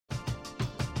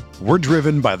We're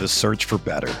driven by the search for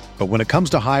better. But when it comes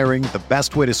to hiring, the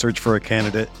best way to search for a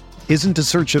candidate isn't to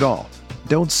search at all.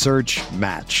 Don't search,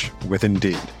 match with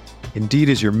Indeed. Indeed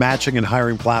is your matching and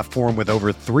hiring platform with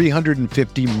over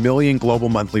 350 million global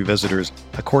monthly visitors,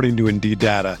 according to Indeed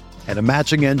data, and a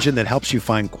matching engine that helps you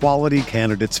find quality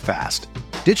candidates fast.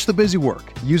 Ditch the busy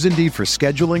work. Use Indeed for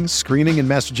scheduling, screening, and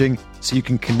messaging so you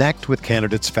can connect with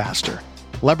candidates faster.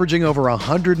 Leveraging over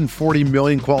 140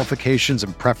 million qualifications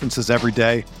and preferences every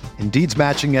day, Indeed's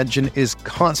matching engine is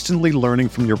constantly learning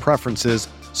from your preferences,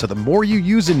 so the more you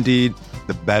use Indeed,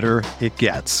 the better it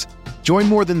gets. Join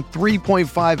more than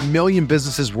 3.5 million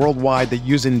businesses worldwide that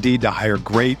use Indeed to hire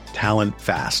great talent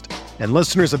fast. And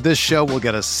listeners of this show will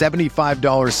get a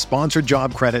 $75 sponsored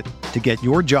job credit to get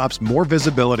your jobs more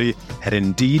visibility at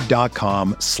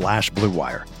Indeed.com/Blue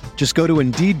Wire. Just go to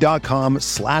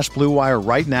Indeed.com/Blue Wire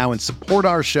right now and support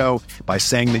our show by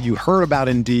saying that you heard about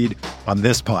Indeed on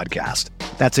this podcast.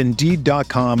 That's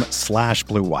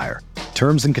Indeed.com/Blue Wire.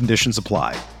 Terms and conditions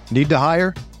apply. Need to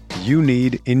hire? You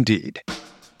need Indeed.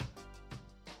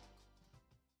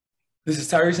 This is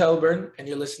Tyrese Halliburton, and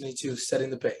you're listening to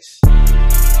Setting the Pace.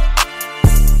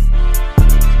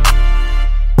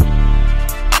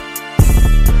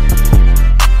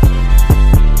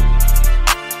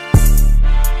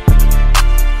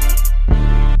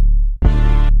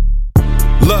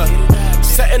 Look,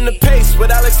 setting the pace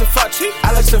with Alex and Facci.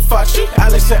 Alex and Facci.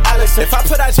 Alex and Alex. If I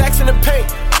put our jacks in the paint,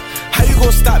 how you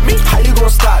gonna stop me? How you gonna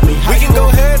stop me? We can go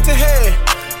head to head.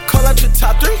 Call out your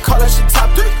top three. Call out your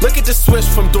top three. Look at the switch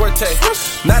from Duarte.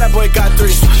 Now that boy got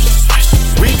three.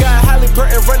 We got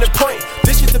Halliburton running point.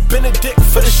 This is the Benedict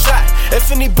for the shot.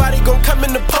 If anybody gon' come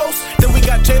in the post, then we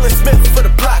got Jalen Smith for the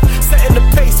block. Setting the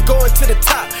pace, going to the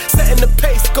top. Setting the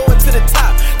pace, going to the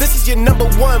top. This is your number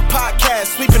one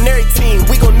podcast. Sweeping every team.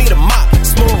 We gon' need a mop.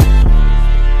 Smooth.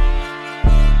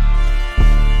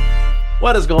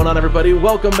 What is going on, everybody?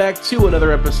 Welcome back to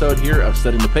another episode here of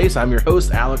Setting the Pace. I'm your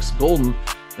host, Alex Golden,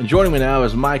 and joining me now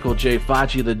is Michael J.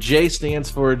 Facci. The J stands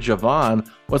for Javon.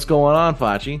 What's going on,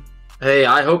 Facci? Hey,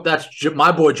 I hope that's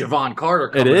my boy Javon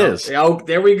Carter. It is. Oh,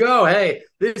 there we go. Hey,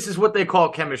 this is what they call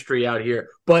chemistry out here.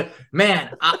 But, man,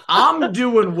 I'm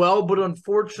doing well, but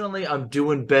unfortunately, I'm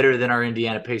doing better than our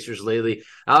Indiana Pacers lately.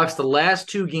 Alex, the last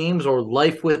two games, or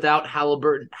life without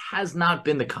Halliburton, has not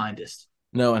been the kindest.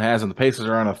 No, it hasn't. The Pacers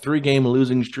are on a 3-game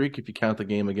losing streak if you count the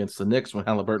game against the Knicks when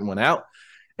Halliburton went out.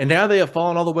 And now they have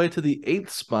fallen all the way to the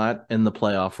 8th spot in the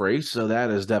playoff race, so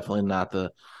that is definitely not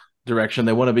the direction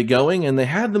they want to be going. And they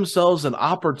had themselves an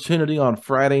opportunity on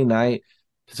Friday night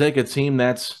to take a team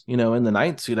that's, in the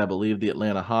 9th seed, I believe, the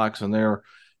Atlanta Hawks, and they're,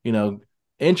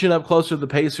 inching up closer to the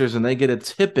Pacers, and they get a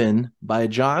tip-in by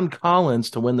John Collins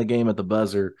to win the game at the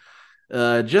buzzer.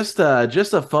 Just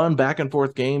a fun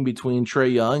back-and-forth game between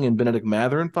Trae Young and Benedict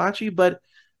Mathurin, Facci, but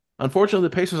unfortunately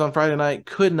the Pacers on Friday night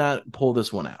could not pull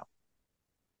this one out.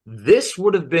 This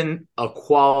would have been a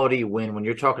quality win when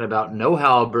you're talking about no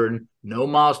Halliburton, no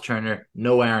Miles Turner,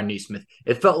 no Aaron Nesmith.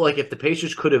 It felt like if the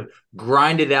Pacers could have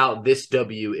grinded out this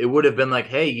W, it would have been like,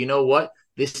 hey, you know what?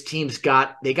 This team's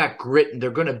got grit and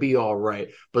they're going to be all right.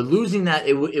 But losing that,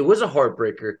 it was a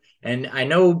heartbreaker. And I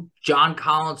know John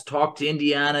Collins' talk to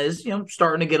Indiana is,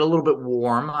 starting to get a little bit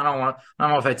warm. I don't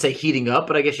know if I'd say heating up,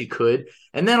 but I guess you could.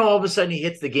 And then all of a sudden he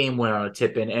hits the game winner on a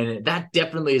tip in. And that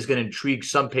definitely is going to intrigue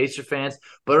some Pacer fans.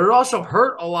 But it also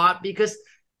hurt a lot because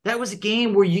that was a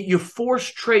game where you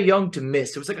forced Trae Young to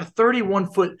miss. It was like a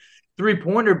 31-foot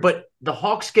three-pointer, but the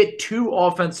Hawks get 2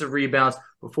 offensive rebounds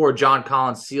before John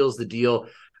Collins seals the deal.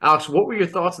 Alex, what were your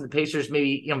thoughts on the Pacers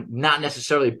maybe not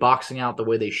necessarily boxing out the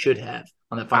way they should have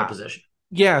on that final possession?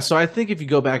 Yeah, so I think if you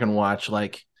go back and watch,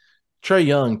 Trae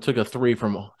Young took a 3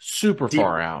 from super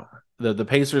far out. The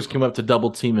Pacers came up to double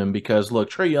team him because, look,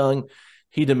 Trae Young,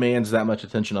 he demands that much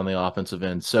attention on the offensive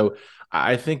end. So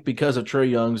I think because of Trae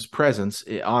Young's presence,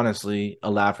 it honestly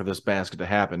allowed for this basket to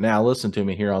happen. Now, listen to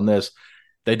me here on this.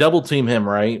 They double team him,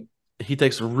 right? He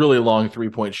takes a really long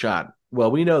 3-point shot.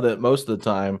 Well, we know that most of the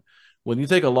time when you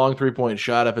take a long 3-point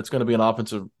shot, if it's going to be a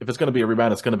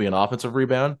rebound, it's going to be an offensive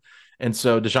rebound. And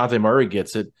so DeJounte Murray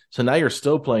gets it. So now you're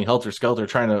still playing helter-skelter,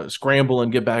 trying to scramble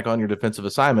and get back on your defensive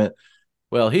assignment.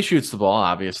 Well, he shoots the ball,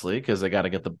 obviously, because they got to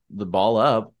get the ball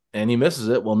up, and he misses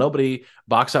it. Well, nobody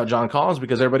boxed out John Collins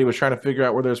because everybody was trying to figure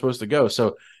out where they're supposed to go.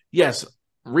 So, yes,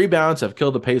 rebounds have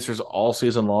killed the Pacers all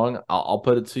season long. I'll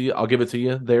put it to you. I'll give it to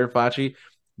you there, Facci.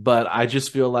 But I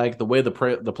just feel like the way the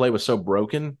play was so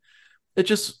broken, it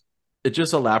just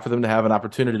allowed for them to have an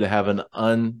opportunity to have an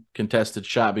uncontested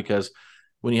shot, because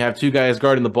when you have 2 guys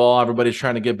guarding the ball, everybody's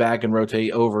trying to get back and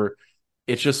rotate over.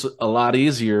 It's just a lot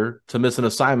easier to miss an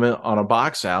assignment on a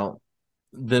box out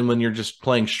than when you're just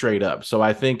playing straight up. So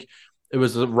I think it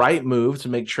was the right move to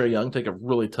make Trae Young take a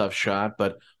really tough shot,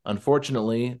 but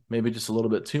unfortunately, maybe just a little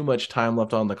bit too much time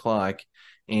left on the clock,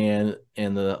 and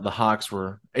the Hawks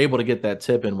were able to get that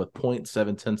tip in with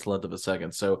 0.7 left of a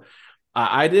second. So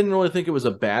I didn't really think it was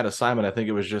a bad assignment. I think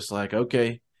it was just like,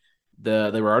 okay,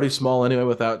 they were already small anyway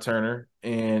without Turner,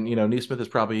 and Nesmith is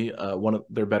probably one of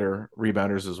their better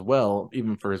rebounders as well,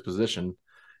 even for his position.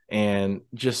 And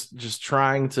just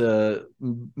trying to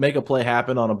make a play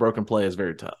happen on a broken play is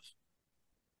very tough.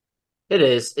 It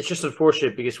is. It's just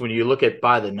unfortunate because when you look at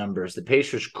by the numbers, the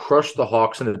Pacers crushed the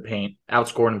Hawks into the paint,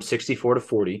 outscoring them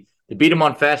 64-40. They beat them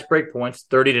on fast break points,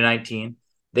 30-19.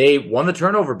 They won the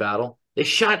turnover battle. They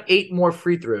shot 8 more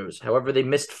free throws. However, they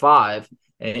missed 5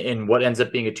 in what ends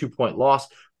up being a 2-point loss.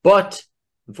 But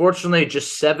unfortunately,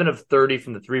 just 7 of 30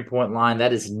 from the 3-point line.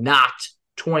 That is not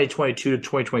 2022 to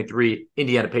 2023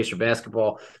 Indiana Pacer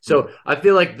basketball. So I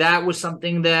feel like that was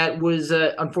something that was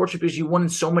unfortunate because you won in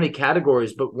so many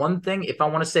categories. But one thing, if I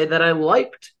want to say that I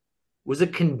liked, was a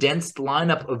condensed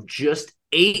lineup of just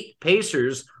 8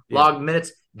 Pacers logged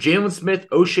minutes. Jalen Smith,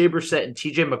 O'Shea Brissett, and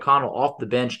TJ McConnell off the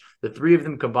bench. The 3 of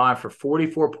them combined for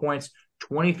 44 points,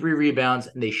 23 rebounds,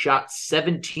 and they shot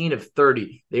 17 of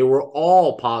 30. They were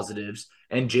all positives.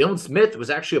 And Jalen Smith was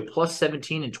actually a plus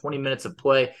 17 in 20 minutes of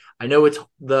play. I know it's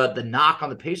the knock on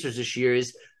the Pacers this year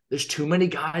is there's too many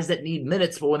guys that need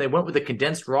minutes, but when they went with a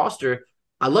condensed roster,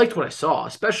 I liked what I saw,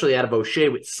 especially out of O'Shea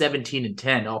with 17 and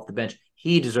 10 off the bench.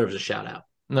 He deserves a shout out.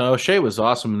 No, O'Shea was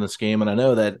awesome in this game, and I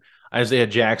know that Isaiah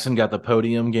Jackson got the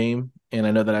podium game, and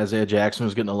I know that Isaiah Jackson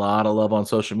was getting a lot of love on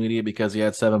social media because he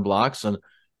had 7 blocks, and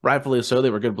rightfully so. They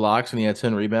were good blocks, and he had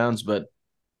 10 rebounds, but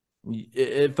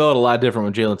it felt a lot different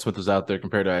when Jalen Smith was out there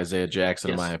compared to Isaiah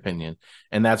Jackson, in my opinion.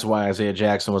 And that's why Isaiah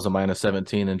Jackson was a minus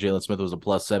 17 and Jalen Smith was a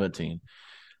plus 17.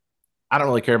 I don't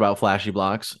really care about flashy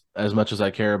blocks as much as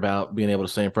I care about being able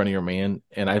to stay in front of your man.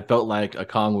 And I felt like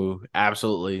Okongwu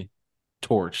absolutely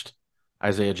torched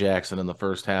Isaiah Jackson in the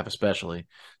first half, especially.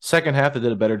 Second half, they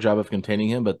did a better job of containing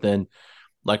him. But then,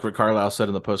 like Rick Carlisle said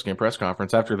in the postgame press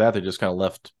conference, after that, they just kind of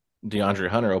left DeAndre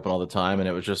Hunter open all the time. And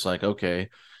it was just like, okay,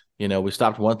 we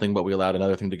stopped one thing, but we allowed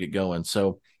another thing to get going.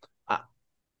 So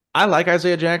I like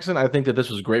Isaiah Jackson. I think that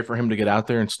this was great for him to get out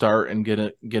there and start and get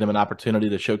him an opportunity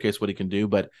to showcase what he can do.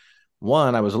 But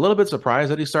one, I was a little bit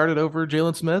surprised that he started over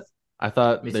Jalen Smith. I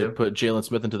thought they put Jalen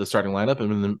Smith into the starting lineup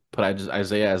and then put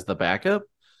Isaiah as the backup.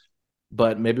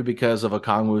 But maybe because of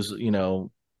Okongwu's,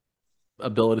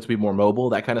 ability to be more mobile,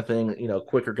 that kind of thing,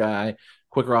 quicker guy,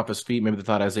 quicker off his feet. Maybe they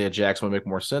thought Isaiah Jackson would make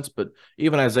more sense. But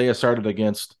even Isaiah started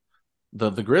against the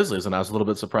Grizzlies, and I was a little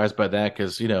bit surprised by that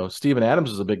because, Steven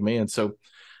Adams is a big man. So,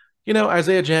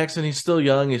 Isaiah Jackson, he's still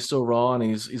young, he's still raw, and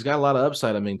he's got a lot of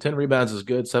upside. I mean, 10 rebounds is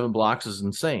good, 7 blocks is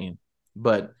insane.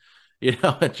 But,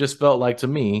 it just felt like to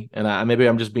me, and maybe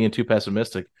I'm just being too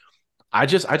pessimistic, I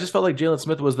just felt like Jalen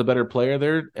Smith was the better player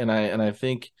there, and I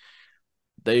think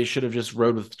they should have just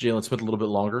rode with Jalen Smith a little bit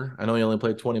longer. I know he only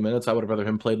played 20 minutes. I would have rather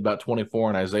him played about 24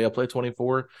 and Isaiah played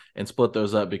 24 and split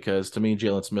those up because, to me,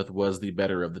 Jalen Smith was the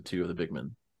better of the 2 of the big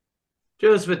men.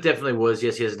 Jalen Smith definitely was.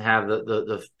 Yes, he doesn't have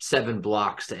the 7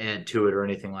 blocks to add to it or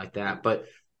anything like that. But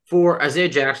for Isaiah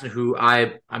Jackson, who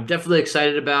I'm definitely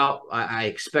excited about, I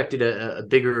expected a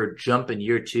bigger jump in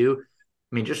year 2.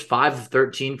 I mean, just 5 of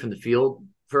 13 from the field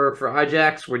for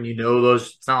Ijax, when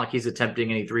those, it's not like he's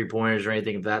attempting any 3-pointers or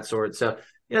anything of that sort. So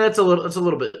that's a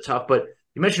little bit tough. But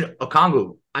you mentioned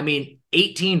Okongwu. I mean,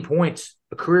 18 points,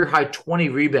 a career high 20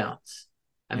 rebounds.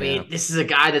 I mean, this is a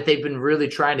guy that they've been really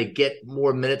trying to get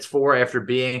more minutes for after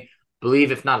being,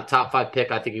 believe, if not a top 5 pick.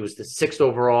 I think he was the 6th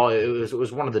overall. It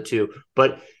was one of the 2.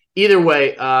 But either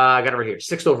way, I got it right here,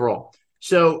 6th overall.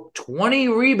 So 20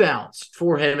 rebounds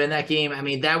for him in that game. I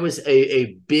mean, that was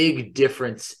a big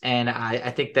difference. And I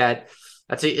think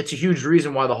it's a huge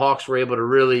reason why the Hawks were able to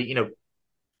really,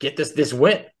 get this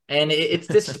win. And it's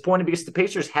disappointing because the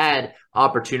Pacers had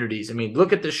opportunities. I mean,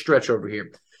 look at this stretch over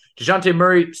here. DeJounte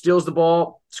Murray steals the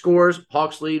ball, scores,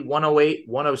 Hawks lead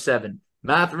 108-107.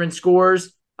 Mathurin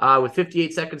scores with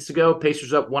 58 seconds to go.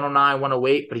 Pacers up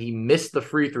 109-108, but he missed the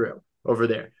free throw over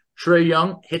there. Trae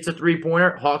Young hits a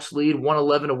 3-pointer. Hawks lead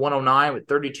 111-109 with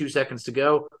 32 seconds to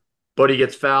go. But he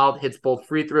gets fouled, hits both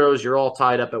free throws. You're all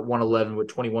tied up at 111 with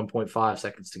 21.5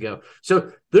 seconds to go.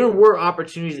 So there were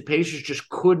opportunities. The Pacers just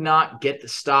could not get the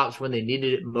stops when they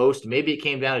needed it most. Maybe it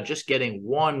came down to just getting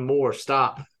one more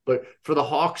stop. But for the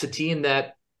Hawks, a team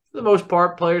that, for the most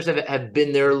part, players have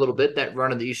been there a little bit, that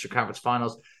run in the Eastern Conference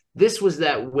Finals, this was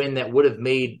that win that would have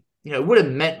made, it would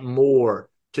have meant more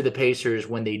to the Pacers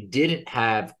when they didn't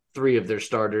have 3 of their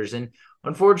starters. And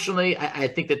unfortunately, I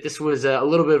think that this was a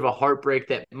little bit of a heartbreak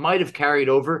that might have carried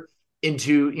over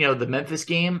into, the Memphis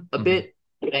game a bit.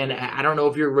 And I don't know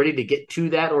if you're ready to get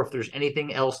to that or if there's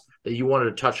anything else that you wanted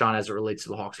to touch on as it relates to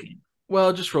the Hawks game.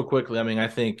 Well, just real quickly, I mean, I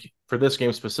think for this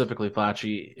game specifically,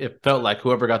 Facci, it felt like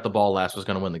whoever got the ball last was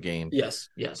going to win the game. Yes.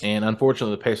 And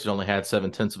unfortunately, the Pacers only had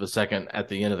 0.7 of a second at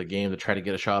the end of the game to try to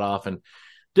get a shot off, and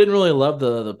didn't really love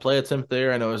the play attempt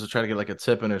there. I know it was to try to get like a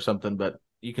tip in or something, but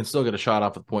you can still get a shot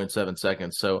off with 0.7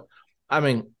 seconds. So, I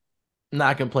mean,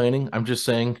 not complaining. I'm just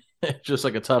saying it's just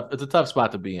like it's a tough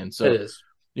spot to be in. So it is.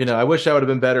 I wish I would have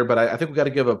been better, but I think we got to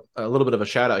give a little bit of a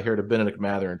shout out here to Benedict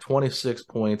Mathurin. 26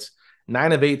 points,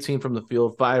 9 of 18 from the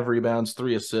field, 5 rebounds,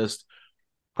 3 assists.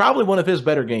 Probably one of his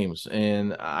better games.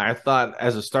 And I thought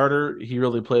as a starter, he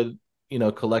really played,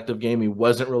 collective game. He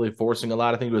wasn't really forcing a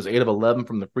lot. I think he was 8 of 11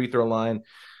 from the free throw line.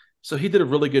 So he did a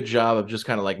really good job of just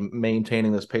kind of like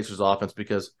maintaining this Pacers offense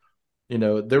because,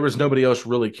 there was nobody else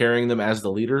really carrying them as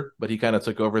the leader, but he kind of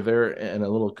took over there in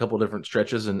a couple different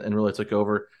stretches and really took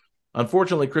over.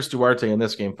 Unfortunately, Chris Duarte in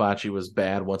this game, Facci, was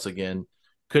bad once again.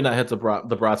 Could not hit the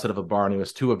broadside of a barn. He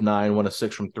was 2 of 9, 1 of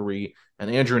 6 from 3. And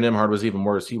Andrew Nembhard was even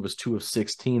worse. He was 2 of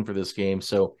 16 for this game.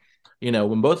 So,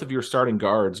 when both of your starting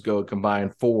guards go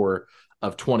combined 4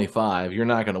 of 25, you're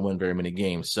not going to win very many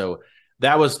games. So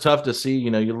that was tough to see.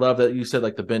 You love that you said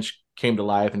like the bench came to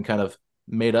life and kind of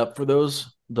made up for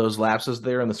those lapses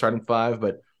there in the starting 5.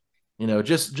 But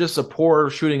just a poor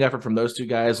shooting effort from those two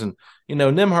guys. And,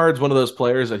 Nembhard's one of those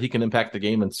players that he can impact the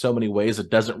game in so many ways.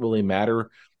 It doesn't really matter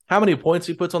how many points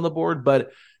he puts on the board.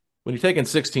 But when you're taking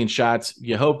 16 shots,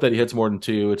 you hope that he hits more than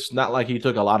 2. It's not like he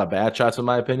took a lot of bad shots, in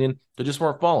my opinion. They just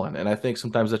weren't falling. And I think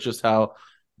sometimes that's just how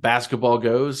basketball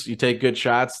goes. You take good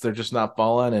shots, they're just not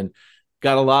falling. And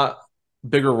got a lot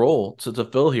bigger role to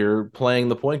fill here playing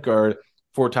the point guard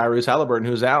for Tyrese Halliburton,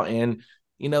 who's out. And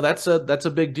that's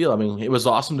a big deal. I mean, it was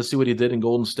awesome to see what he did in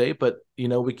Golden State, but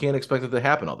we can't expect it to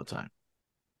happen all the time.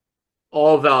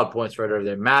 All valid points right over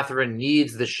there. Mathurin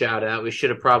needs the shout out. We should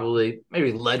have probably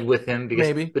maybe led with him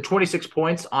because the 26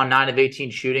 points on 9 of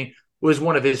 18 shooting was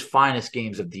one of his finest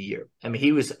games of the year. I mean,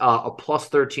 he was a plus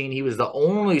 13. He was the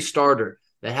only starter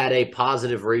that had a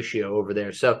positive ratio over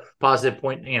there. So positive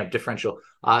point, differential.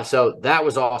 So that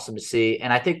was awesome to see.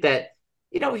 And I think that,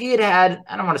 he had,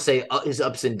 I don't want to say his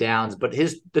ups and downs, but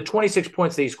the 26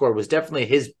 points that he scored was definitely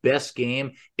his best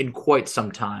game in quite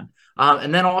some time.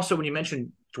 And then also when you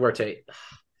mentioned Duarte,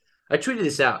 I tweeted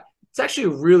this out. It's actually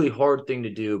a really hard thing to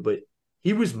do, but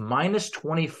he was minus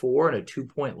 24 in a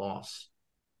 2-point loss.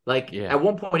 At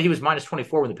one point he was minus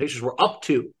 24 when the Pacers were up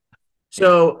 2.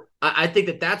 So I think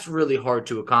that that's really hard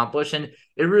to accomplish. And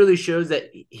it really shows that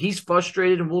he's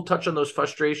frustrated, and we'll touch on those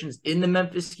frustrations in the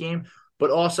Memphis game. But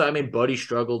also, I mean, Buddy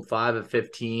struggled 5 of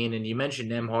 15, and you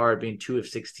mentioned Nembhard being 2 of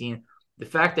 16. The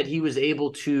fact that he was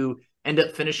able to end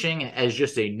up finishing as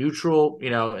just a neutral,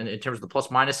 in terms of the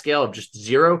plus-minus scale of just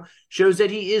 0, shows that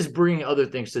he is bringing other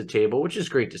things to the table, which is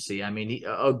great to see. I mean,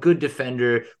 a good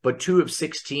defender, but 2 of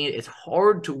 16. It's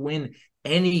hard to win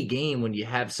any game when you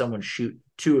have someone shoot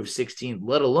 2 of 16,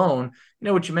 let alone,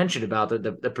 what you mentioned about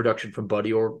the production from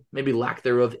Buddy or maybe lack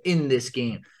thereof in this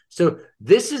game. So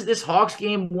this Hawks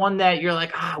game, one that you're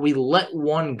like, we let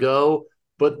one go,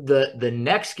 but the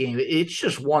next game, it's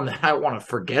just one that I want to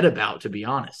forget about, to be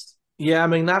honest. Yeah, I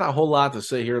mean, not a whole lot to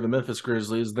say here. The Memphis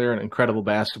Grizzlies, they're an incredible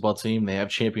basketball team. They have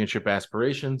championship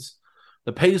aspirations.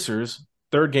 The Pacers,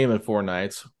 3rd game in 4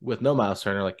 nights with no Miles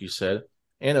Turner, like you said,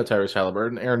 and no Tyrese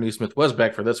Halliburton. Aaron Nesmith was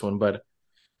back for this one, but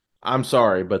I'm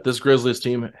sorry, but this Grizzlies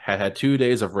team had 2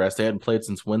 days of rest. They hadn't played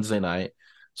since Wednesday night.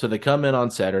 So they come in on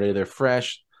Saturday. They're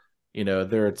fresh.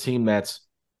 They're a team that's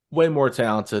way more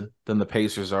talented than the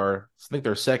Pacers are. I think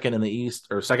they're second in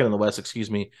the West,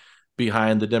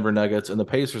 behind the Denver Nuggets. And the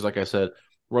Pacers, like I said,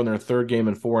 were on their 3rd game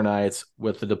in 4 nights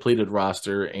with the depleted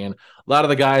roster. And a lot of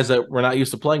the guys that were not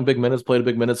used to playing big minutes played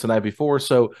big minutes the night before.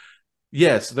 So,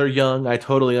 yes, they're young. I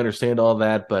totally understand all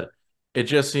that. But it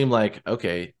just seemed like,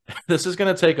 okay, this is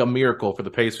going to take a miracle for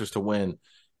the Pacers to win.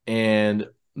 And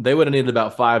they would have needed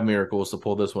about 5 miracles to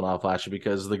pull this one off last year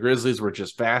because the Grizzlies were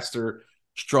just faster,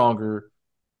 stronger,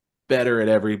 better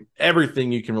at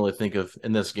everything you can really think of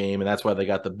in this game. And that's why they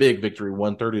got the big victory,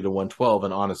 130-112.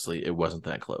 And honestly, it wasn't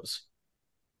that close.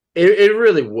 It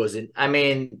really wasn't. I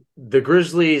mean, the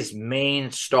Grizzlies'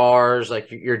 main stars,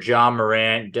 like your John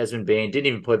Morant, Desmond Bane, didn't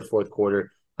even play the 4th quarter.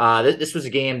 This was a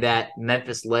game that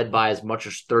Memphis led by as much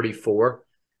as 34.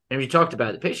 And we talked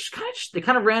about it. The Pacers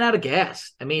kind of ran out of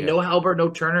gas. I mean, no Halliburton,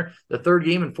 no Turner. The 3rd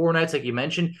game in 4 nights, like you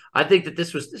mentioned. I think that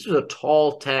this was a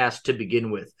tall task to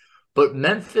begin with. But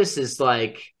Memphis is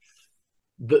like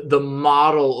the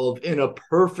model of, in a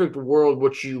perfect world,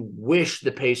 what you wish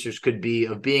the Pacers could be,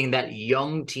 of being that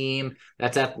young team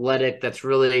that's athletic, that's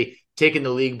really taking the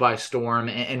league by storm,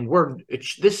 and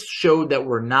this showed that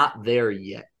we're not there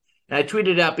yet. And I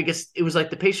tweeted out because it was like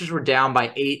the Pacers were down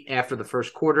by 8 after the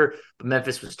first quarter, but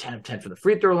Memphis was 10 of 10 from the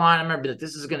free throw line. I remember that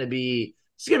this is going to be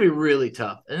really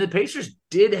tough. And the Pacers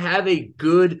did have a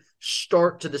good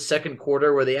start to the second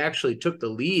quarter where they actually took the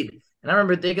lead. And I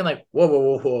remember thinking like,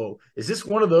 whoa. Is this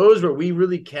one of those where we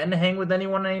really can hang with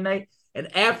anyone any night?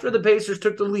 And after the Pacers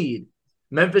took the lead,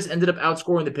 Memphis ended up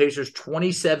outscoring the Pacers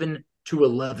 27-11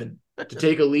 to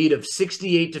take a lead of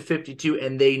 68-52,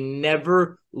 and they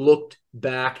never looked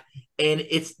back. And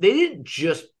they didn't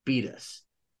just beat us.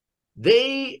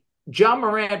 Ja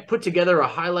Morant put together a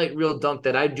highlight reel dunk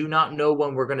that I do not know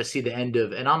when we're going to see the end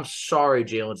of. And I'm sorry,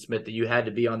 Jalen Smith, that you had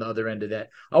to be on the other end of that.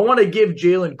 I want to give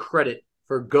Jalen credit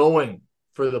for going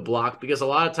for the block because a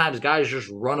lot of times guys just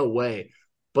run away.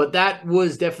 But that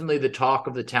was definitely the talk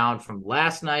of the town from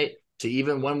last night to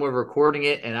even when we're recording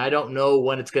it. And I don't know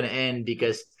when it's going to end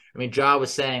because, Ja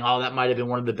was saying, that might have been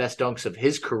one of the best dunks of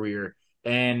his career.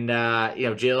 And,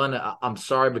 Jalen, I'm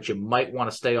sorry, but you might want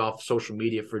to stay off social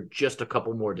media for just a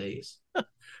couple more days.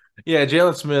 Yeah,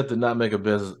 Jalen Smith did not make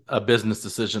a business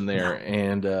decision there.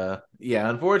 And,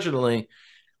 unfortunately,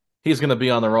 he's going to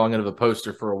be on the wrong end of the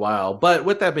poster for a while. But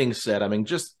with that being said,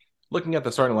 just looking at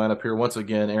the starting lineup here, once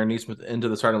again, Aaron Nesmith into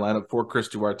the starting lineup for Chris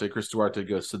Duarte. Chris Duarte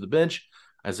goes to the bench.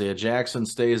 Isaiah Jackson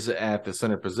stays at the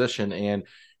center position, and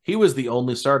he was the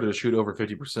only starter to shoot over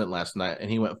 50% last night,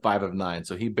 and he went 5 of 9,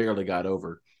 so he barely got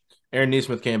over. Aaron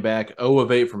Nesmith came back 0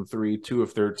 of 8 from 3, 2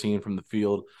 of 13 from the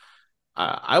field.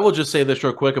 I will just say this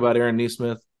real quick about Aaron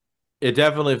Nesmith. It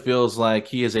definitely feels like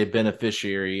he is a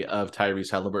beneficiary of Tyrese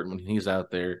Halliburton when he's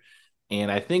out there, and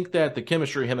I think that the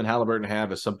chemistry him and Halliburton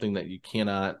have is something that you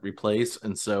cannot replace,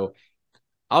 and so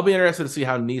I'll be interested to see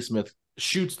how Nesmith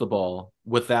shoots the ball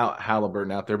without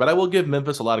Halliburton out there. But I will give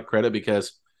Memphis a lot of credit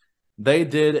because they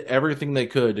did everything they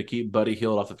could to keep Buddy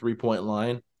Hield off the three-point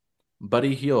line.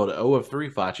 Buddy Hield 0 of 3,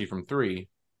 Facci, from 3.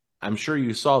 I'm sure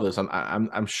you saw this.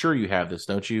 I'm sure you have this,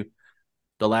 don't you?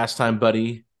 The last time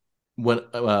Buddy went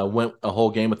a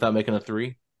whole game without making a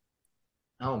 3.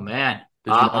 Oh man.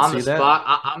 Did you not on see the that?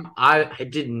 spot, I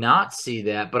did not see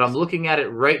that, but I'm looking at it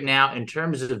right now. In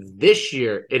terms of this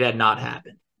year, it had not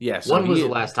happened. Yes. When was the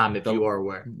last time, if you are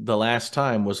aware? The last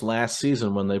time was last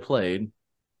season when they played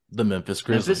the Memphis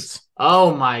Grizzlies.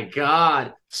 Oh my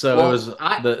God! So it was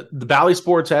the Bally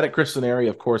Sports had it. Chris Scenari,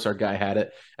 of course, our guy had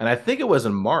it, and I think it was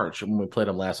in March when we played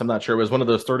him last. I'm not sure. It was one of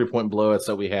those 30-point blowouts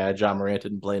that we had. Ja Morant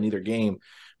didn't play in either game,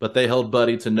 but they held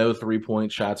Buddy to no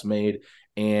 3-point shots made,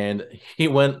 and he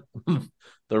went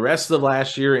the rest of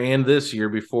last year and this year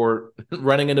before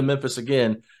running into Memphis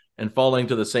again and falling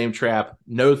to the same trap.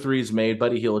 No threes made.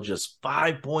 Buddy Hield just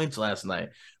 5 points last night.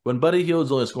 When Buddy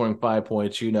Hield's only scoring 5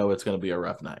 points, you know it's going to be a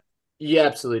rough night. You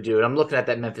absolutely do. And I'm looking at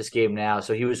that Memphis game now.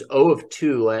 So he was 0 of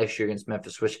 2 last year against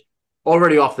Memphis, which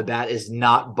already off the bat is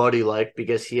not Buddy-like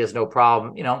because he has no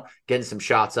problem, getting some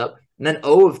shots up. And then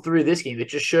 0 of 3 this game. It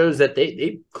just shows that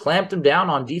they clamped him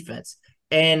down on defense.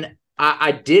 And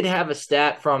I did have a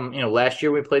stat from, last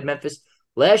year we played Memphis.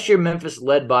 Last year, Memphis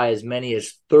led by as many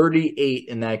as 38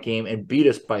 in that game and beat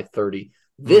us by 30.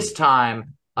 This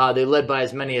time, they led by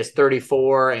as many as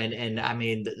 34, and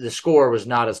the score was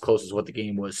not as close as what the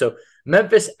game was. So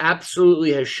Memphis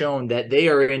absolutely has shown that they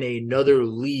are in another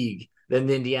league than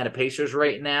the Indiana Pacers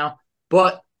right now.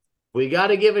 But we got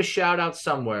to give a shout-out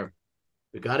somewhere.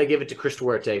 We got to give it to Chris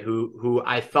Duarte, who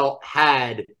I felt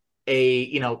had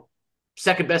a,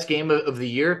 second-best game of the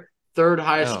year. Third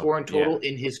highest scoring total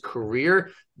in his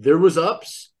career. There was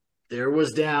ups, there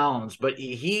was downs, but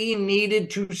he needed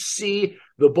to see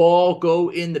the ball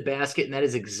go in the basket, and that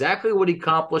is exactly what he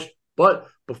accomplished. But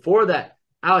before that,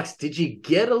 Alex, did you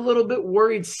get a little bit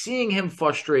worried seeing him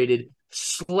frustrated,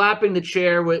 slapping the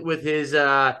chair with his,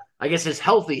 his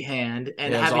healthy hand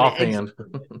and having off hand?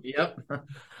 Yep.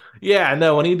 Yeah,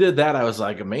 no, when he did that, I was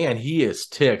like, man, he is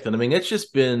ticked. And it's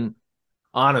just been,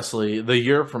 honestly, the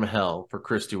year from hell for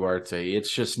Chris Duarte.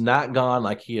 It's just not gone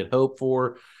like he had hoped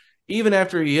for. Even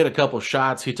after he hit a couple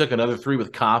shots, he took another 3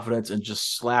 with confidence and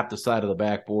just slapped the side of the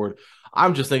backboard.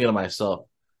 I'm just thinking to myself,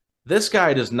 this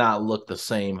guy does not look the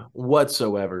same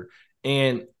whatsoever.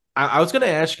 And I was going to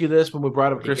ask you this when we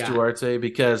brought up Chris Duarte,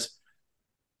 because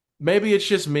maybe it's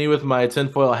just me with my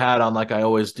tinfoil hat on like I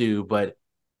always do, but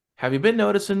have you been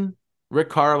noticing Rick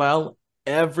Carlisle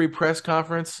every press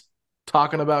conference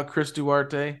talking about Chris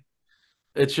Duarte?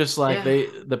 It's just like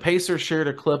the Pacers shared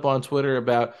a clip on Twitter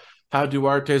about how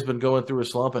Duarte's been going through a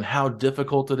slump and how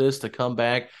difficult it is to come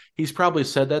back. He's probably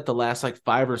said that the last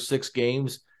 5 or 6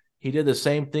 games. He did the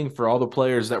same thing for all the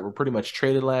players that were pretty much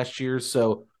traded last year.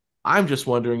 So I'm just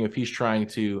wondering if he's trying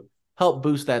to help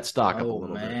boost that stock up a Oh,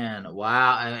 little bit. man.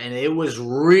 Wow. And it was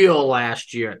real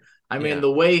last year. I mean,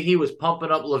 the way he was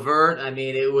pumping up Levert, I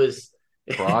mean, it was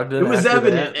Brogdon it was after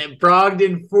evident. that. And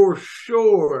Brogdon for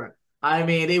sure. I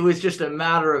mean, it was just a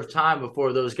matter of time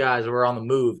before those guys were on the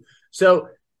move. So,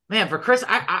 man, for Chris,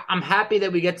 I'm happy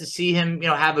that we get to see him,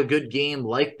 have a good game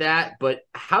like that. But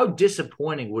how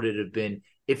disappointing would it have been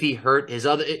if he hurt his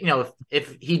other,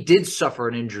 if he did suffer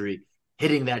an injury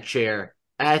hitting that chair?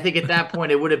 And I think at that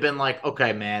point it would have been like,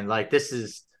 okay, man, like this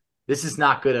is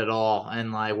not good at all.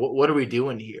 And like, what are we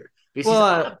doing here?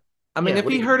 Well, I mean, Yeah, if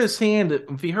he hurt his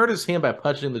hand by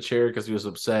punching the chair because he was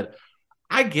upset,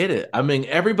 I get it. I mean,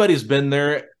 everybody's been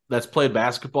there that's played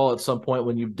basketball at some point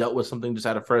when you've dealt with something just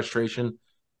out of frustration,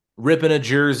 ripping a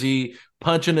jersey,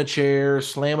 punching a chair,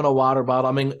 slamming a water bottle.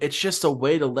 I mean, it's just a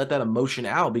way to let that emotion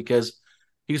out because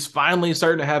he's finally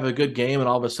starting to have a good game and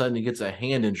all of a sudden he gets a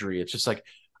hand injury. It's just like,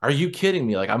 are you kidding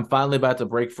me? Like, I'm finally about to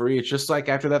break free. It's just like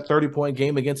after that 30-point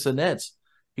game against the Nets.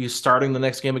 He's starting the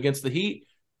next game against the Heat,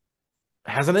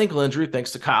 has an ankle injury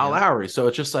thanks to Kyle Lowry. So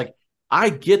it's just like, I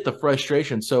get the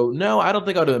frustration. So, no, I don't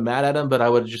think I would have been mad at him, but I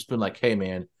would have just been like, hey,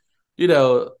 man,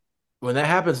 when that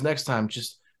happens next time,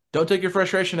 just don't take your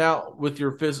frustration out with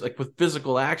your with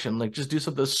physical action. Like, just do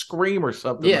something, scream or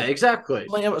something. Yeah, like, exactly.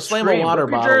 Slam a water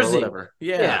bottle or whatever.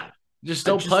 Yeah. Just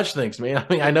don't punch things, man.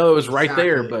 I mean, I know it was right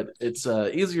there, but it's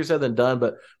easier said than done.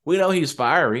 But we know he's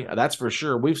fiery. That's for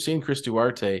sure. We've seen Chris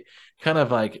Duarte kind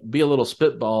of like be a little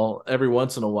spitball every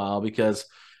once in a while because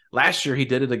last year he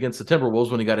did it against the Timberwolves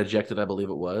when he got ejected, I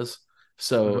believe it was.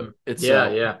 So it's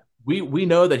we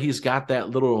know that he's got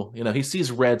that little, he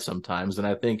sees red sometimes, and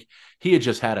I think he had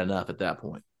just had enough at that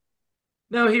point.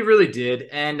 No, he really did,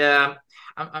 and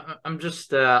I'm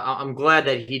just I'm glad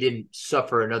that he didn't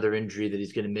suffer another injury that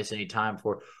he's going to miss any time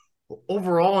for.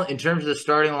 Overall, in terms of the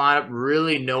starting lineup,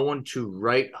 really no one to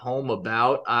write home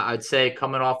about. I'd say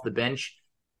coming off the bench,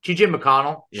 T.J.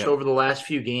 McConnell, just over the last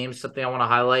few games, something I want to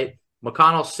highlight.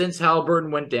 McConnell, since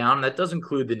Halliburton went down, that does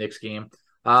include the Knicks game,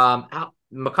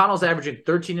 McConnell's averaging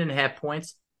 13.5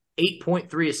 points,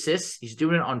 8.3 assists. He's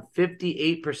doing it on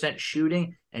 58%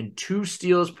 shooting and 2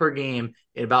 steals per game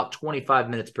in about 25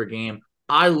 minutes per game.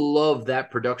 I love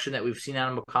that production that we've seen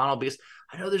out of McConnell because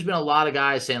I know there's been a lot of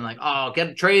guys saying like, oh,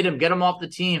 trade him, get him off the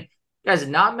team. Guys,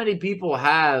 not many people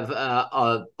have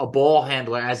a ball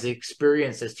handler as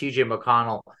experienced as TJ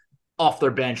McConnell off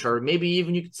their bench, or maybe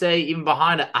even you could say even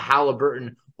behind a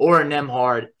Halliburton or a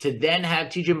Nembhard, to then have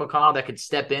TJ McConnell that could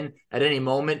step in at any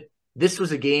moment. This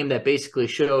was a game that basically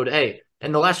showed, hey,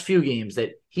 in the last few games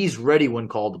that he's ready when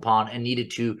called upon and needed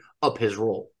to up his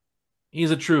role. He's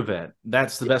a true vet.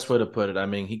 That's the best way to put it. I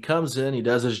mean, he comes in, he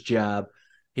does his job.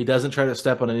 He doesn't try to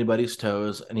step on anybody's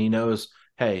toes, and he knows,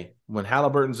 hey, when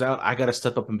Halliburton's out, I got to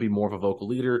step up and be more of a vocal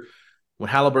leader. When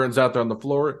Halliburton's out there on the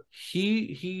floor,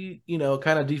 he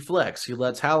kind of deflects. He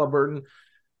lets Halliburton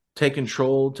take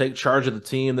control, take charge of the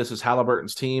team. This is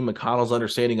Halliburton's team. McConnell's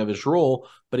understanding of his role,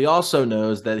 but he also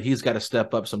knows that he's got to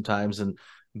step up sometimes and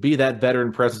be that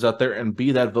veteran presence out there and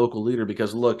be that vocal leader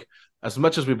because, look, as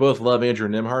much as we both love Andrew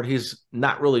Nembhard, he's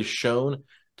not really shown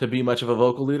to be much of a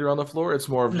vocal leader on the floor. It's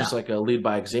more of just like a lead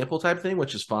by example type thing,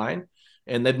 which is fine.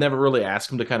 And they've never really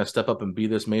asked him to kind of step up and be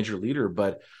this major leader.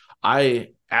 But I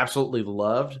absolutely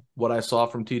loved what I saw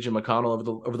from TJ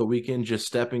McConnell over the weekend, just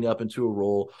stepping up into a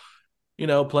role,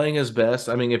 playing his best.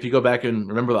 I mean, if you go back and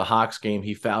remember the Hawks game,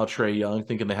 he fouled Trae Young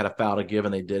thinking they had a foul to give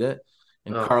and they did it.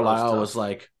 And Carlisle was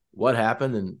like, what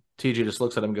happened? And TJ just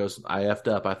looks at him and goes, I effed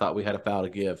up. I thought we had a foul to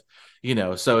give.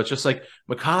 So it's just like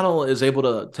McConnell is able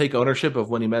to take ownership of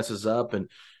when he messes up, and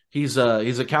he's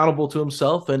accountable to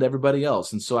himself and everybody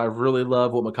else. And so I really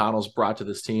love what McConnell's brought to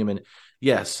this team. And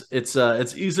yes, it's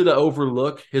easy to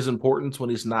overlook his importance when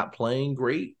he's not playing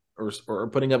great or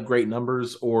putting up great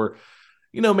numbers or,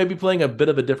 maybe playing a bit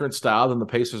of a different style than the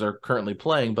Pacers are currently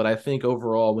playing. But I think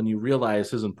overall, when you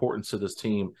realize his importance to this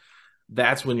team,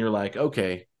 that's when you're like,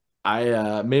 okay,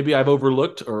 maybe I've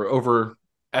overlooked or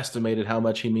overestimated how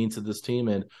much he means to this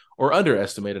team or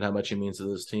underestimated how much he means to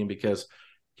this team, because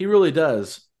he really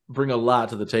does bring a lot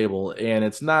to the table, and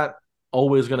it's not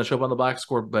always going to show up on the box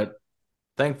score, but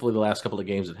thankfully the last couple of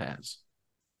games it has.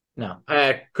 No,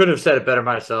 I couldn't have said it better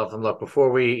myself. And look,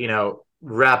 before we,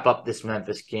 wrap up this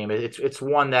Memphis game, it's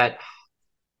one that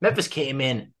Memphis came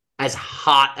in as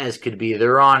hot as could be.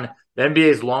 They're on the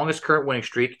NBA's longest current winning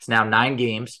streak. It's now 9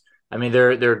 games. I mean,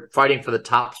 they're fighting for the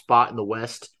top spot in the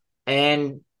West.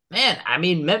 And man, I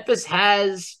mean, Memphis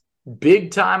has big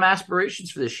time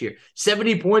aspirations for this year.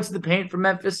 70 points in the paint for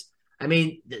Memphis. I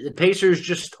mean, the Pacers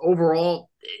just overall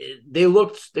they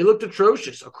looked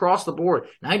atrocious across the board.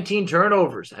 19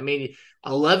 turnovers. I mean,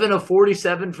 11 of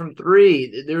 47 from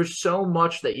three. There's so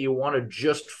much that you want to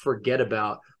just forget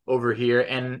about over here.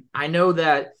 And I know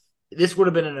that this would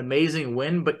have been an amazing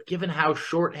win, but given how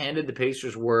shorthanded the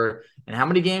Pacers were and how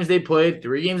many games they played,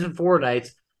 3 games in 4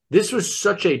 nights, this was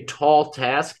such a tall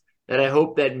task that I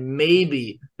hope that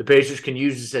maybe the Pacers can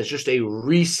use this as just a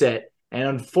reset. And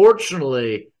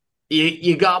unfortunately,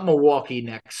 you got Milwaukee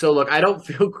next. So, look, I don't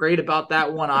feel great about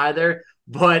that one either.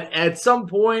 But at some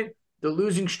point, the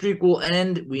losing streak will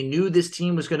end. We knew this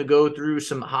team was going to go through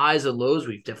some highs and lows.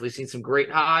 We've definitely seen some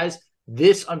great highs.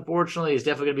 This, unfortunately, is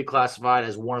definitely going to be classified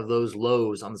as one of those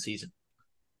lows on the season.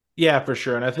 Yeah, for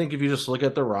sure. And I think if you just look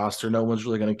at the roster, no one's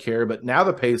really going to care. But now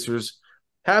the Pacers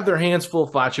have their hands full,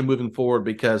 Facci, moving forward,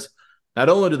 because not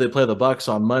only do they play the Bucks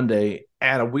on Monday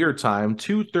at a weird time,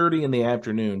 2:30 in the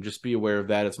afternoon. Just be aware of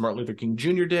that. It's Martin Luther King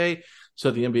Jr. Day,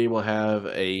 so the NBA will have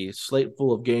a slate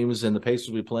full of games, and the Pacers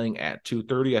will be playing at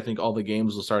 2:30. I think all the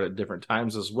games will start at different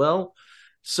times as well.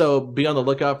 So be on the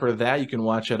lookout for that. You can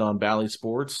watch it on Bally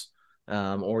Sports,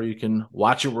 or you can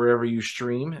watch it wherever you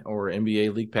stream, or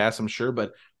NBA League Pass, I'm sure.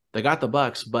 But they got the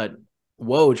Bucks, but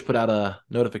Woj put out a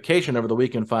notification over the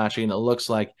weekend, Facci, and it looks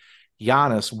like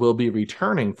Giannis will be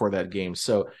returning for that game.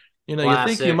 So, you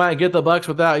think you might get the Bucks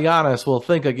without Giannis. Well,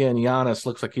 think again. Giannis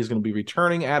looks like he's going to be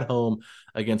returning at home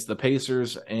against the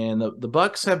Pacers. And the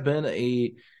Bucks have been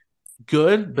a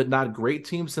good but not great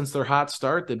team since their hot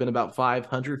start. They've been about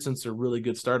 500 since their really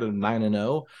good start of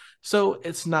 9-0. So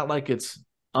it's not like it's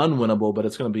unwinnable, but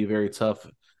it's going to be very tough,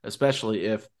 especially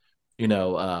if,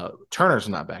 Turner's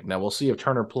not back. Now, we'll see if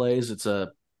Turner plays. It's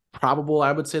a probable,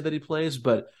 I would say, that he plays,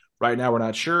 but right now, we're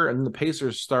not sure. And then the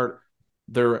Pacers start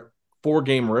their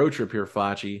 4-game road trip here,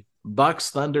 Facci. Bucks,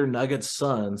 Thunder, Nuggets,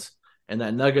 Suns. And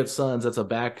that Nuggets, Suns, that's a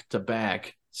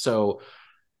back-to-back. So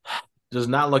does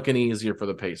not look any easier for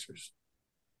the Pacers.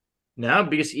 No,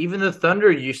 because even the Thunder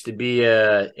used to be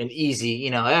an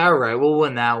easy, all right, we'll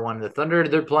win that one. The Thunder,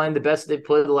 they're playing the best they've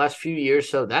played the last few years,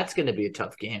 so that's going to be a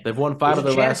tough game. They've won 5 of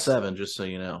their last 7, just so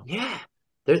you know. Yeah,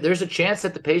 there's a chance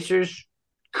that the Pacers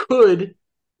could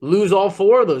lose all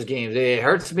 4 of those games. It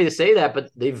hurts me to say that, but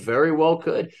they very well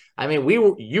could. I mean,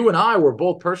 you and I were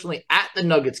both personally at the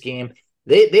Nuggets game.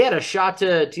 They had a shot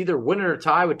to either win it or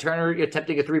tie with Turner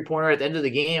attempting a 3-pointer at the end of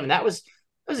the game, and that was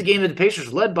a game that the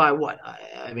Pacers led by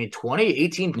 20,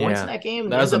 18 points in that game.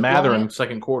 That was a Mathurin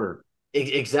second quarter.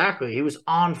 Exactly. He was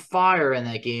on fire in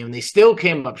that game, and they still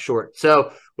came up short.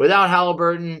 So without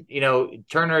Halliburton,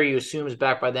 Turner, you assume, is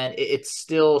back by then. It's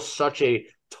still such a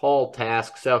tall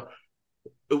task. So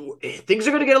things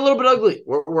are going to get a little bit ugly.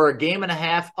 We're a game and a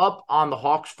half up on the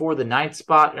Hawks for the 9th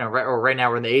spot. Or right now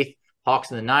we're in the 8th,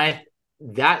 Hawks in the 9th.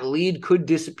 That lead could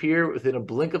disappear within a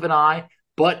blink of an eye,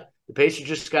 but the Pacers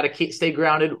just got to stay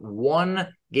grounded one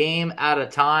game at a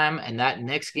time, and that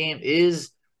next game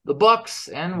is the Bucks.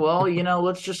 And, well,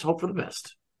 let's just hope for the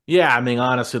best. Yeah, I mean,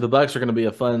 honestly, the Bucks are going to be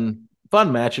a fun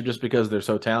matchup just because they're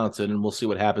so talented, and we'll see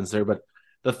what happens there. But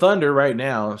the Thunder right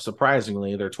now,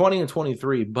 surprisingly, they're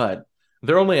 20-23, but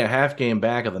they're only a half game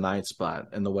back of the 9th spot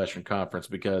in the Western Conference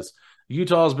because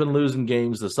Utah's been losing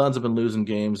games. The Suns have been losing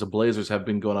games. The Blazers have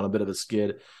been going on a bit of a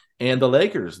skid. And the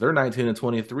Lakers, they're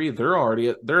 19-23.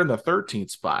 They're in the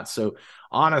 13th spot. So,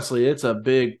 honestly, it's a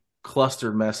big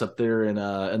cluster mess up there in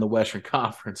the Western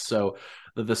Conference. So,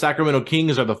 the Sacramento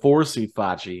Kings are the 4 seed,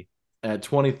 Facci, at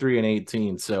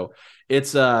 23-18. So,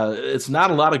 it's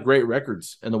not a lot of great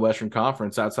records in the Western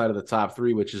Conference outside of the top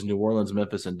 3, which is New Orleans,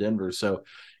 Memphis, and Denver. So,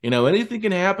 anything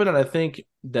can happen, and I think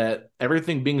that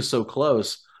everything being so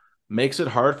close makes it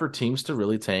hard for teams to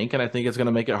really tank, and I think it's going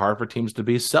to make it hard for teams to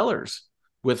be sellers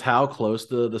with how close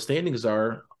the standings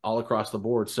are all across the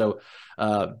board. So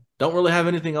don't really have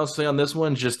anything else to say on this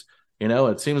one. Just,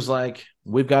 it seems like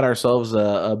we've got ourselves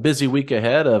a busy week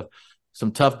ahead of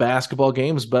some tough basketball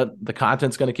games, but the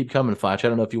content's going to keep coming, Facci. I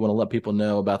don't know if you want to let people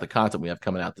know about the content we have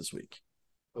coming out this week.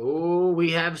 Oh,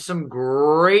 we have some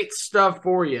great stuff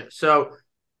for you. So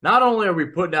not only are we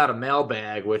putting out a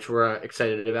mailbag, which we're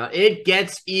excited about, it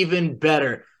gets even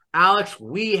better. Alex,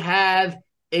 we have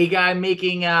a guy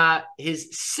making his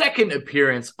second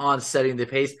appearance on Setting the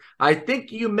Pace. I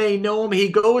think you may know him. He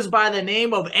goes by the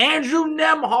name of Andrew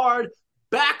Nembhard,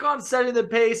 back on Setting the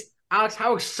Pace. Alex,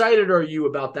 how excited are you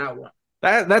about that one?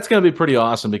 That's going to be pretty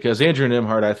awesome because Andrew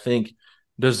Nembhard, I think,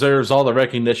 deserves all the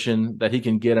recognition that he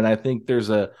can get, and I think there's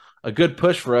a good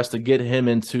push for us to get him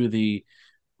into the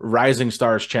Rising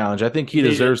Stars Challenge. I think he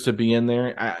deserves to be in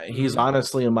there. He's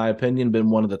honestly, in my opinion, been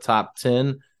one of the top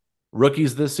 10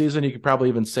 rookies this season. You could probably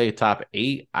even say top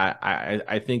 8.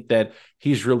 I think that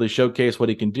he's really showcased what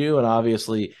he can do, and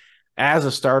obviously as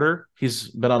a starter. He's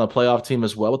been on a playoff team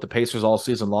as well with the Pacers all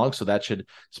season long, so that should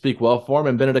speak well for him.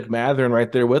 And Benedict Mathurin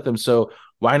right there with him, so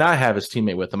why not have his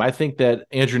teammate with him? I think that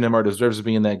Andrew Nembhard deserves to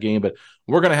be in that game, but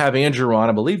we're going to have Andrew on,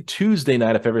 I believe, Tuesday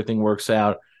night if everything works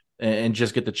out, and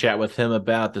just get to chat with him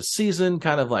about the season,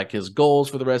 kind of like his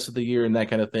goals for the rest of the year and that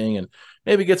kind of thing, and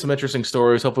maybe get some interesting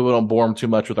stories. Hopefully we don't bore him too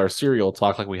much with our serial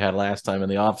talk like we had last time in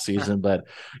the offseason. But,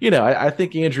 I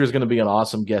think Andrew is going to be an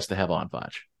awesome guest to have on,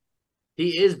 Foch.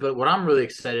 He is, but what I'm really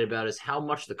excited about is how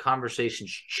much the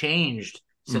conversation's changed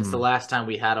since the last time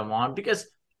we had him on, because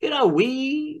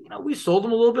we sold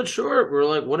him a little bit short. We're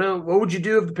like, what would you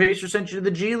do if the Pacers sent you to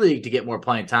the G League to get more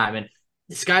playing time? And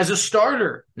this guy's a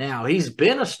starter now. He's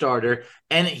been a starter,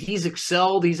 and he's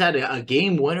excelled. He's had a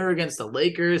game winner against the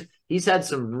Lakers. He's had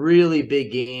some really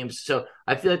big games. So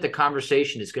I feel like the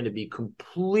conversation is going to be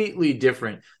completely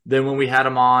different than when we had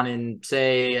him on in,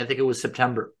 say, I think it was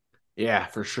September. Yeah,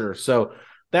 for sure. So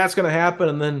that's going to happen.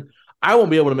 And then I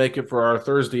won't be able to make it for our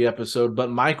Thursday episode, but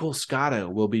Michael Scotto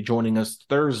will be joining us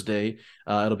Thursday.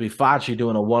 It'll be Facci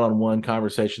doing a one-on-one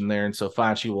conversation there. And so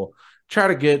Facci will try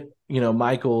to get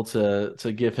Michael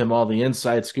to give him all the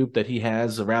inside scoop that he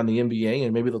has around the NBA,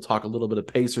 and maybe they'll talk a little bit of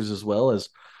Pacers as well, as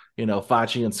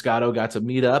Facci and Scotto got to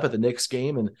meet up at the Knicks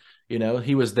game, and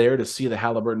he was there to see the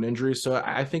Halliburton injury. So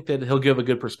I think that he'll give a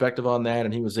good perspective on that,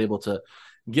 and he was able to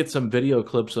get some video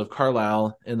clips of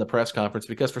Carlisle in the press conference,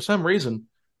 because for some reason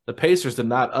the Pacers did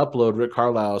not upload Rick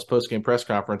Carlisle's post-game press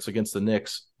conference against the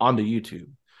Knicks onto YouTube.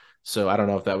 So I don't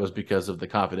know if that was because of the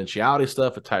confidentiality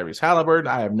stuff with Tyrese Halliburton.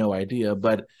 I have no idea,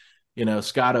 but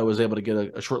Scotto was able to get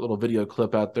a short little video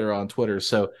clip out there on Twitter.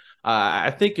 So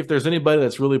I think if there's anybody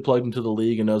that's really plugged into the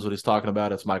league and knows what he's talking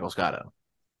about, it's Michael Scotto.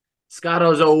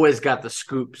 Scotto's always got the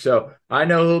scoop, so I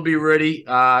know he'll be ready.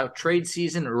 Trade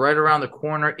season right around the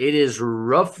corner. It is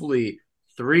roughly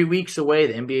 3 weeks away,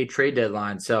 the NBA trade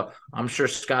deadline. So I'm sure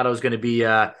Scotto's going to be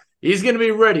he's going to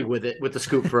be ready with the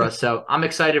scoop for us. So I'm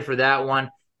excited for that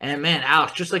one. And, man,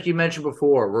 Alex, just like you mentioned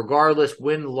before, regardless,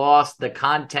 win, loss, the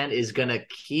content is going to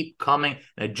keep coming.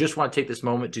 And I just want to take this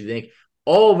moment to thank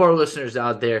all of our listeners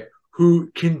out there who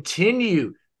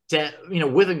continue to,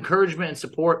 with encouragement and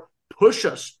support, push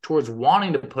us towards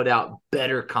wanting to put out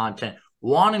better content,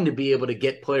 wanting to be able to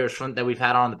get players that we've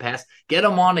had on in the past, get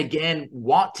them on again,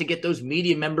 want to get those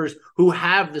media members who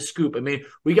have the scoop. I mean,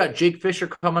 we got Jake Fisher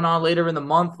coming on later in the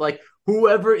month. Like,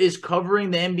 whoever is covering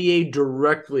the NBA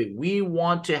directly, we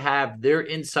want to have their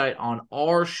insight on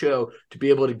our show to be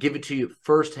able to give it to you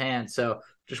firsthand. So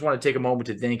just want to take a moment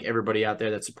to thank everybody out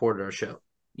there that supported our show.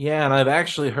 Yeah, and I've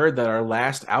actually heard that our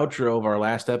last outro of our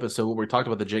last episode, where we talked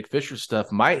about the Jake Fisher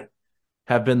stuff, might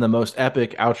have been the most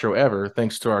epic outro ever,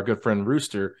 thanks to our good friend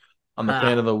Rooster on the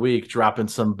Fan of the Week, dropping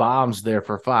some bombs there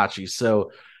for Facci.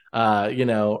 So,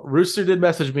 Rooster did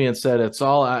message me and said it's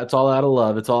all out of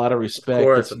love, it's all out of respect,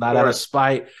 it's not out of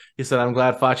spite. He said, "I'm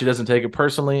glad Facci doesn't take it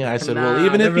personally." I said, "Well,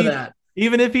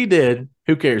 even if he did,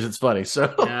 who cares? It's funny."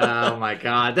 So, oh my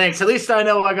God, thanks. At least I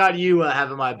know I got you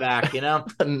having my back,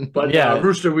 But yeah,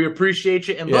 Rooster, we appreciate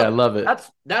you. And look, I love it.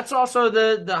 That's also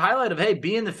the highlight of, hey,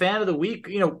 being the Fan of the Week.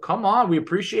 Come on, we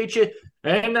appreciate you.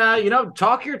 And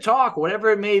talk your talk, whatever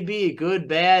it may be, good,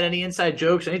 bad, any inside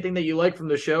jokes, anything that you like from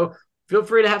the show. Feel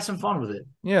free to have some fun with it.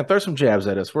 Yeah, throw some jabs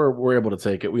at us. We're able to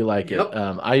take it. We like it.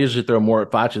 I usually throw more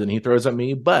at Facci than he throws at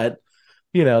me, but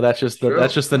that's just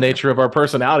the nature of our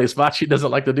personalities. Facci doesn't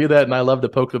like to do that, and I love to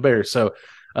poke the bear. So,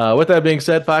 with that being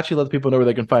said, Facci, let the people know where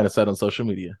they can find us at on social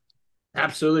media.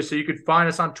 Absolutely. So you can find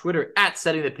us on Twitter at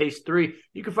SettingThePace3.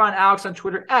 You can find Alex on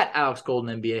Twitter at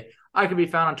AlexGoldenNBA. I can be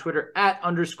found on Twitter at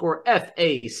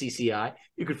 _FACCI.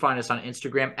 You can find us on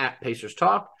Instagram at Pacers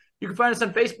Talk. You can find us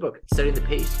on Facebook, Setting the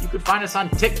Pace. You can find us on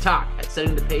TikTok at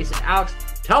Setting the Pace. And Alex,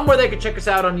 tell them where they can check us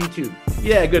out on YouTube.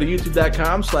 Yeah, go to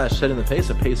youtube.com/settingthepace,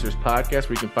 a Pacers podcast,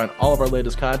 where you can find all of our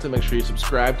latest content. Make sure you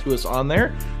subscribe to us on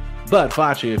there. But,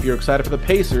 Facci, if you're excited for the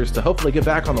Pacers to hopefully get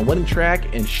back on the winning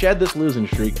track and shed this losing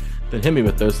streak, then hit me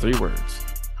with those 3 words.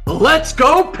 Let's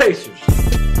go, Pacers!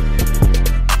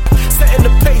 Setting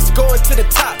the pace, going to the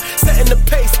top. Setting the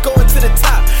pace, going to the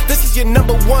top. This is your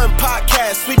 #1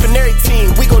 podcast. Sweeping every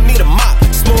team. We gon' need a mop.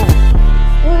 Smooth.